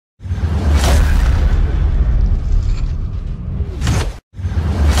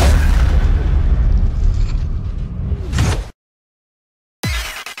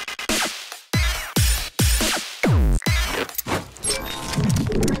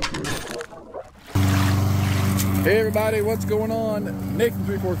Hey everybody, what's going on?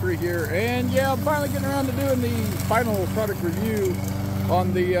 Nathan343 here, and yeah, I'm finally getting around to doing the final product review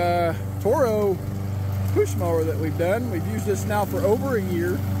on the Toro push mower that we've done. We've used this now for over a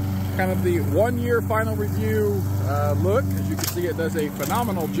year, kind of the 1 year final review look. As you can see, it does a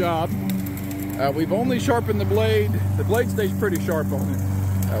phenomenal job. We've only sharpened the blade. The blade stays pretty sharp on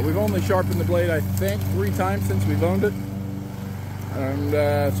it. We've only sharpened the blade, I think, 3 times since we've owned it.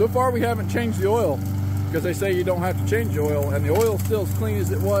 And so far we haven't changed the oil, because they say you don't have to change oil, and the oil's still as clean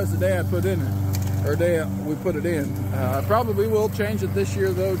as it was the day I put in it, or day we put it in. I probably will change it this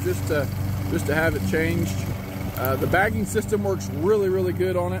year though, just to have it changed. The bagging system works really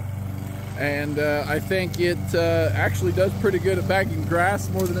good on it, and I think it actually does pretty good at bagging grass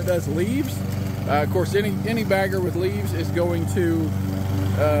more than it does leaves. Of course, any bagger with leaves is going to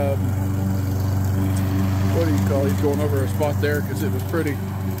what do you call it? He's going over a spot there because it was pretty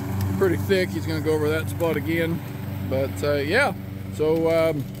thick. He's going to go over that spot again. But yeah, so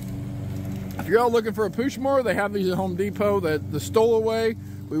if you're all looking for a push mower, they have these at Home Depot. The Stowaway,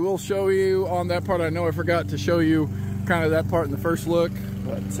 we will show you on that part. I know I forgot to show you kind of that part in the first look,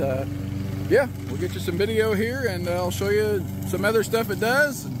 but yeah, we'll get you some video here, and I'll show you some other stuff it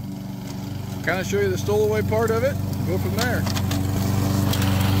does, and kind of show you the Stowaway part of it, and go from there.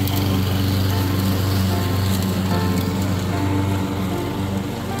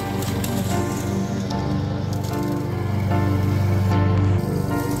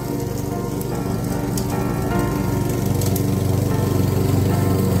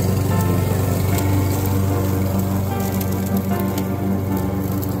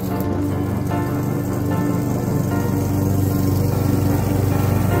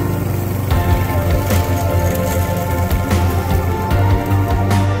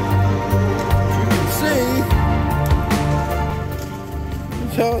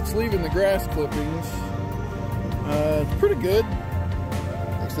 How it's leaving the grass clippings. It's pretty good.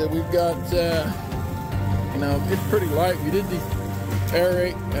 Like I said, we've got you know, it's pretty light. We did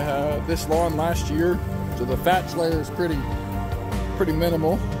aerate this lawn last year, so the thatch layer is pretty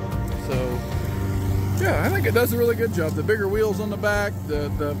minimal. So yeah, I think it does a really good job. The bigger wheels on the back,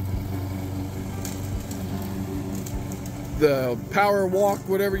 the power walk,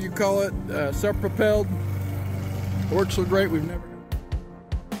 whatever you call it, self-propelled, works so great. We've never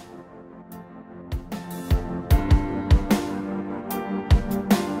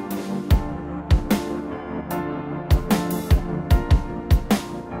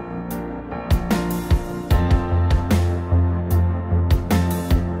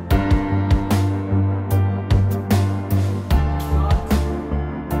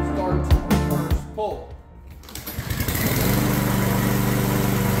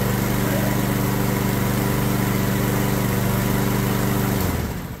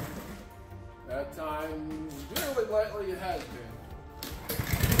lately, it has been.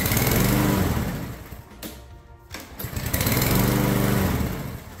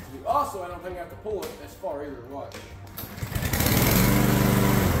 Also, I don't think I have to pull it as far either. Watch. I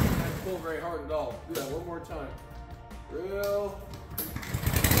don't have to pull very hard at all. Do that one more time. Real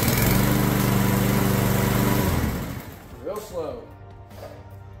slow.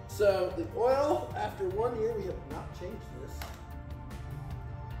 So the oil, after 1 year, we have not changed this.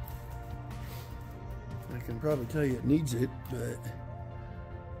 I can probably tell you it needs it, but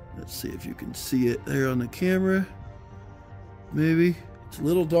let's see if you can see it there on the camera. Maybe. It's a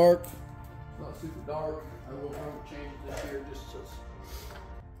little dark. It's not super dark. I will probably change it this year just as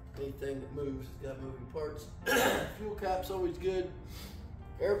anything that moves has got moving parts. Fuel cap's always good.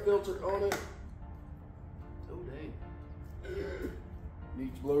 Air filter on it. Oh dang.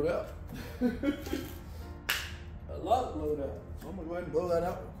 Needs blowed out. A lot blowed out. So I'm gonna go ahead and blow that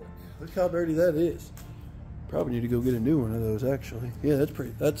out real quick. Look how dirty that is. Probably need to go get a new one of those, actually. Yeah, that's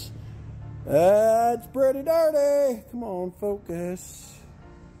pretty dirty. Come on, focus.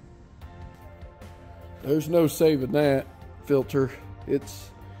 There's no saving that filter. It's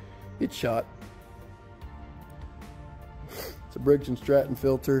shot. It's a Briggs Stratton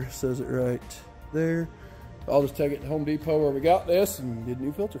filter, says it right there. I'll just take it to Home Depot where we got this and get a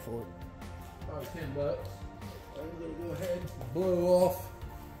new filter for it. Probably $10. I'm gonna go ahead and blow off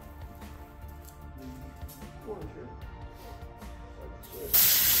orange here. Like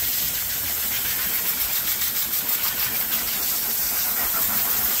this.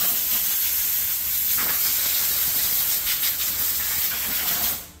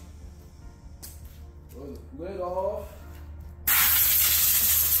 Blow the lid off.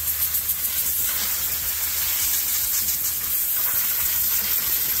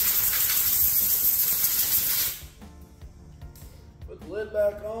 Put the lid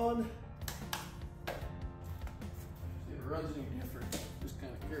back on. runs any different. Just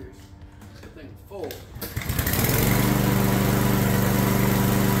kind of curious. That thing's full.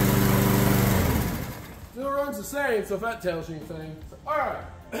 Still runs the same, so if that tells you anything. So, all right.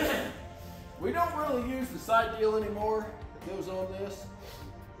 We don't really use the side deal anymore that goes on this.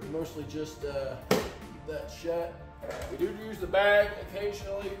 We mostly just keep that shut. We do use the bag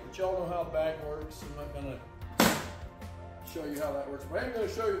occasionally, but y'all know how the bag works. I'm not gonna show you how that works, but I am gonna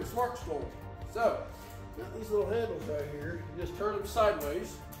show you the SmartStow. So, got these little handles right here. You just turn them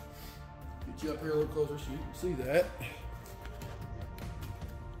sideways. Get you up here a little closer so you can see that.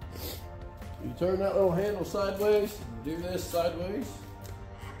 You turn that little handle sideways, and do this sideways.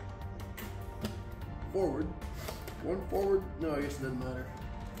 Forward. One forward. No, I guess it doesn't matter.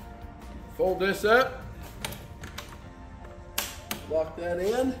 Fold this up. Lock that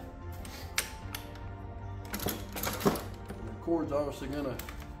in. And the cord's obviously gonna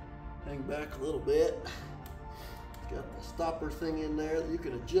hang back a little bit. It's got the stopper thing in there that you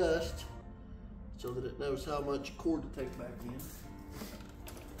can adjust so that it knows how much cord to take back in.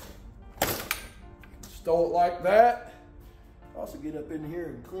 Stow it like that. Also get up in here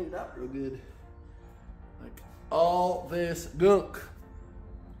and clean it out real good. Like all this gunk.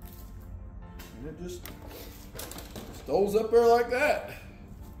 And it just stows up there like that.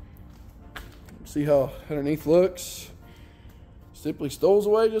 See how underneath looks? Simply stows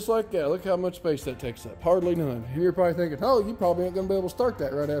away just like that. Look how much space that takes up. Hardly none. You're probably thinking, oh, you probably ain't gonna be able to start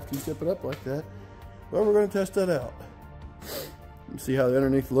that right after you tip it up like that. Well, we're gonna test that out. See how the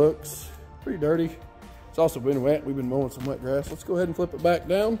underneath looks. Pretty dirty. It's also been wet. We've been mowing some wet grass. Let's go ahead and flip it back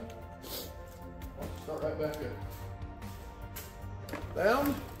down. Start right back up.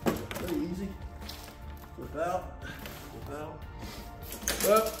 Down. Pretty easy. Flip out. Flip out.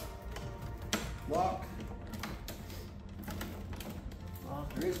 Up. Lock.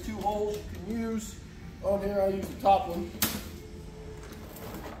 There is 2 holes you can use. On here, I use the top one.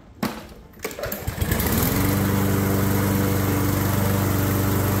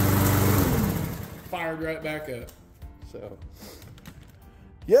 Fired right back up. So,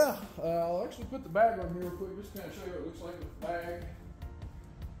 yeah, I'll actually put the bag on here real quick, just kind of show you what it looks like with the bag,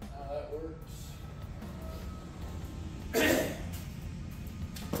 how that works.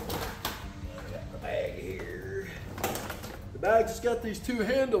 I got the bag here. The bag's just got these 2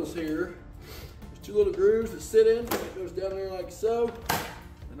 handles here. There's 2 little grooves that sit in. It goes down there like so,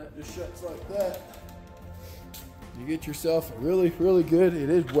 and that just shuts like that. You get yourself a really, really good, it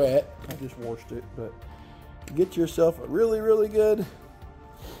is wet, I just washed it, but you get yourself a really, really good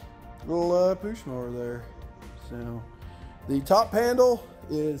little push mower there. So the top handle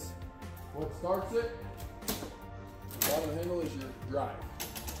is what starts it. The bottom handle is your drive.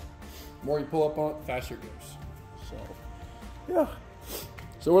 The more you pull up on it, the faster it goes. So yeah.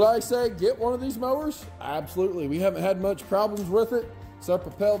 So what I say, get one of these mowers. Absolutely. We haven't had much problems with it.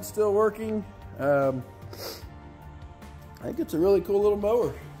 Self-Propelled still working. I think it's a really cool little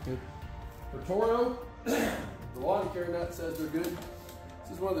mower. For Toro, the lawn care nut says they're good.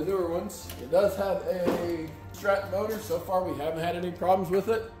 This is one of the newer ones. It does have a Stratton motor. So far, we haven't had any problems with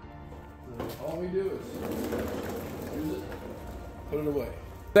it. So all we do is use it, put it away.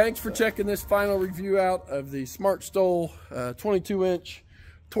 Thanks for checking this final review out of the SmartStow 22-inch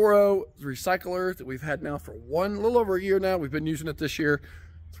Toro Recycler that we've had now for a little over a year now. We've been using it this year.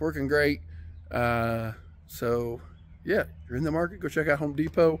 It's working great. So yeah, if you're in the market, go check out Home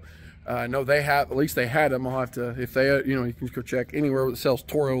Depot. I know they have, at least they had them. I'll have to, if they, you can go check anywhere that sells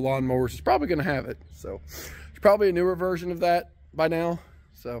Toro lawnmowers. It's probably going to have it. So it's probably a newer version of that by now.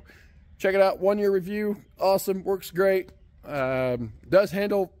 So check it out. 1-year review. Awesome. Works great. Does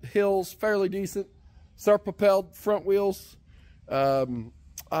handle hills fairly decent. Self-propelled front wheels. I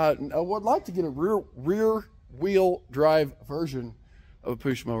would like to get a rear wheel drive version of a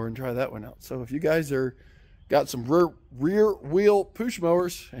push mower and try that one out. So if you guys got some rear wheel push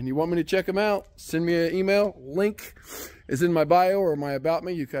mowers and you want me to check them out, send me an email. Link is in my bio or my about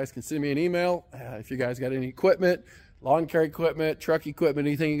me. You guys can send me an email. If you guys got any equipment, lawn care equipment, truck equipment,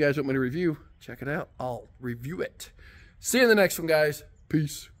 anything you guys want me to review, check it out. I'll review it. See you in the next one, guys.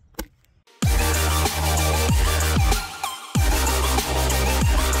 Peace.